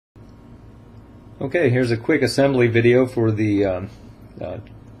Okay, here's a quick assembly video for the, I'm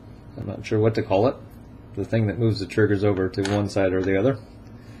not sure what to call it, the thing that moves the triggers over to one side or the other,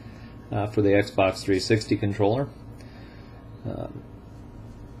 for the Xbox 360 controller.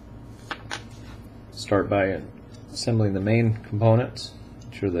 Start by assembling the main components,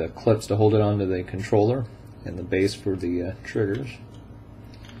 which are the clips to hold it onto the controller and the base for the triggers.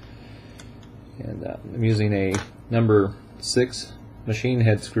 And I'm using a number 6 machine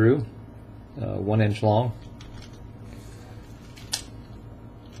head screw, 1 inch long.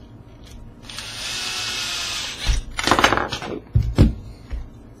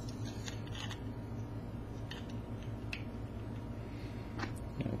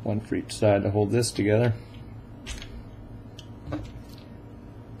 One for each side to hold this together. Go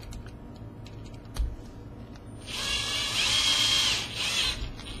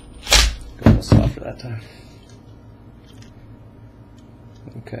a little softer that time.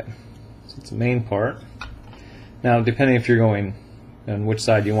 Okay, so it's the main part. Now, depending if you're going on which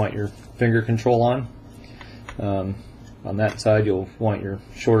side you want your finger control on that side you'll want your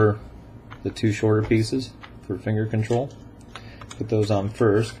the two shorter pieces for finger control. Put those on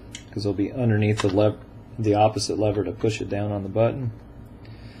first because they'll be underneath the opposite lever to push it down on the button.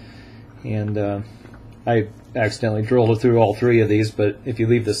 And I accidentally drilled through all 3 of these, but if you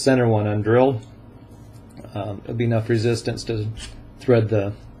leave the center one undrilled, there'll be enough resistance to thread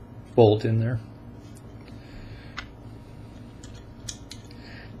the bolt in there.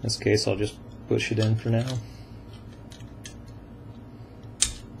 In this case, I'll just push it in for now.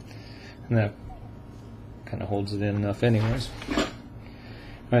 And that kind of holds it in enough anyways.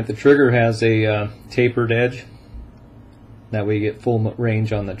 Alright, the trigger has a tapered edge. That way you get full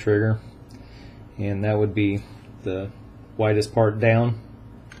range on the trigger. And that would be the widest part down.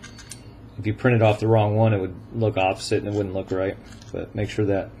 If you printed off the wrong one, it would look opposite and it wouldn't look right. But make sure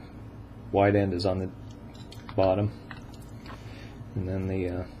that wide end is on the bottom. And then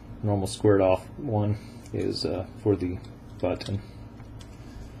the normal squared off one is for the button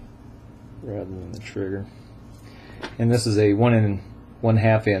rather than the trigger. And this is a 1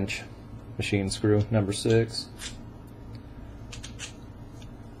 1/2 inch machine screw, number 6.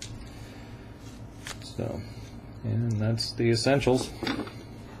 So, and that's the essentials.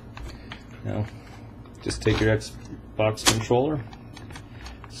 Now, just take your Xbox controller,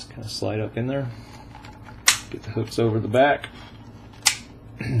 just kind of slide up in there, get the hooks over the back.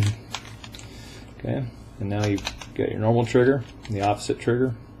 Okay, and now you've got your normal trigger, and the opposite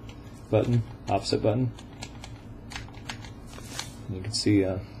trigger button, opposite button. And you can see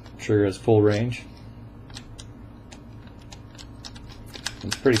trigger has full range.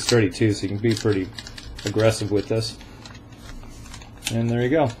 It's pretty sturdy too, so you can be pretty aggressive with this. And there you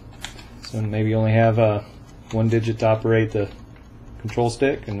go. So maybe you only have 1 digit to operate the control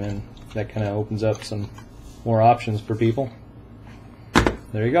stick, and then that kind of opens up some more options for people.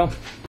 There you go.